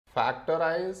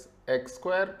Factorize x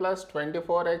square plus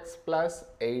 24x plus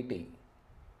 80.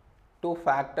 To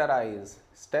factorize,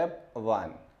 step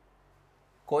 1.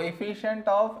 Coefficient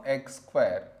of x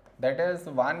square, that is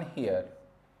 1 here,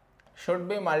 should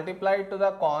be multiplied to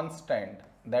the constant,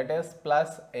 that is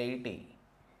plus 80.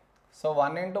 So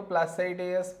 1 into plus 80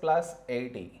 is plus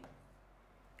 80.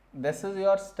 This is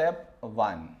your step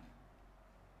 1.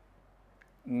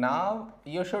 Now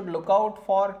you should look out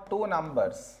for two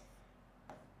numbers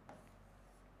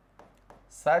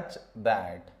such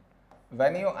that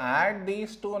when you add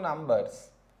these two numbers,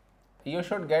 you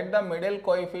should get the middle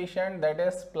coefficient, that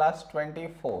is plus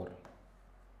 24.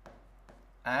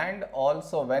 And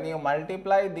also when you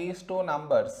multiply these two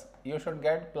numbers, you should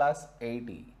get plus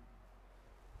 80.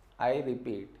 I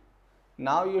repeat.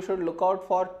 Now you should look out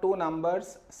for two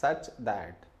numbers such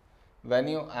that when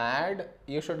you add,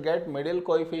 you should get middle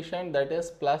coefficient, that is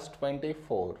plus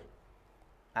 24.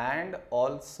 And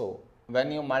also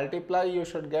when you multiply, you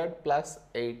should get plus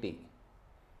 80.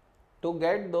 To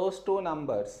get those two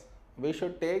numbers, we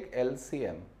should take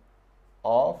LCM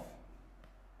of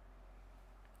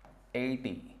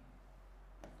 80.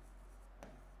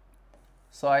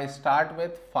 So I start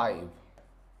with 5.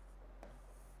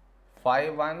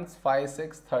 5 ones, 5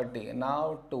 6 30.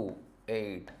 Now 2,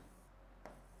 8.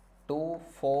 2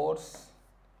 4s,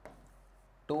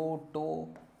 2 2,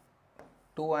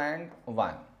 2 and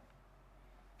 1.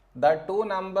 The two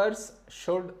numbers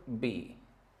should be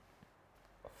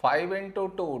 5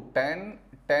 into 2, 10,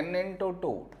 10 into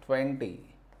 2, 20.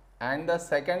 And the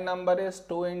second number is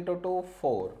 2 into 2,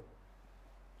 4.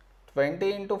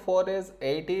 20 into 4 is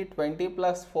 80, 20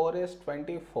 plus 4 is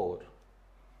 24.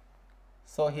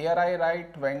 So here I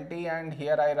write 20 and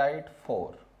here I write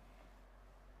 4.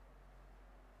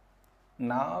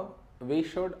 Now we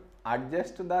should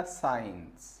adjust the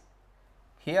signs.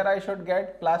 Here I should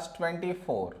get plus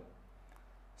 24.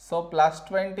 So plus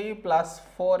 20 plus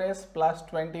 4 is plus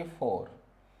 24.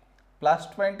 Plus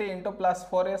 20 into plus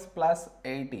 4 is plus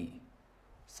 80.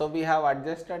 So we have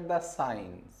adjusted the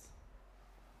signs.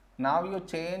 Now you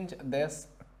change this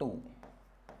 2.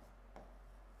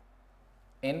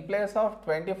 In place of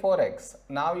 24x,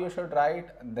 now you should write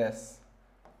this,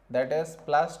 that is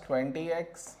plus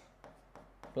 20x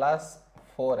plus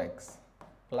 4x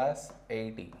plus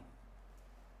 80.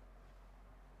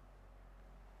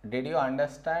 Did you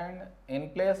understand? In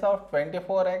place of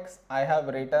 24x, I have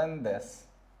written this.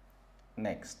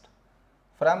 Next,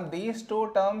 from these two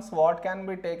terms, what can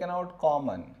be taken out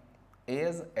common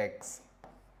is x.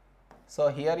 So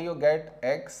here you get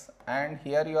x and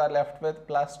here you are left with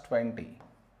plus 20.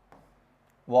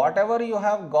 Whatever you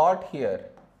have got here,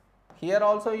 here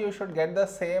also you should get the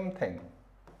same thing.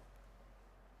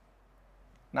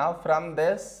 Now from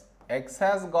this, x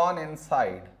has gone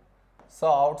inside. So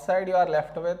outside you are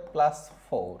left with plus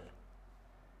 4.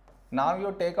 Now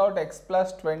you take out x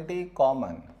plus 20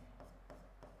 common.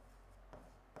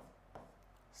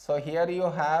 So here you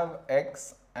have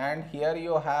x and here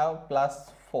you have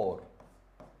plus 4.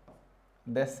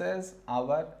 This is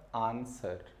our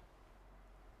answer.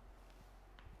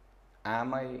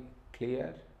 Am I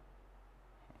clear?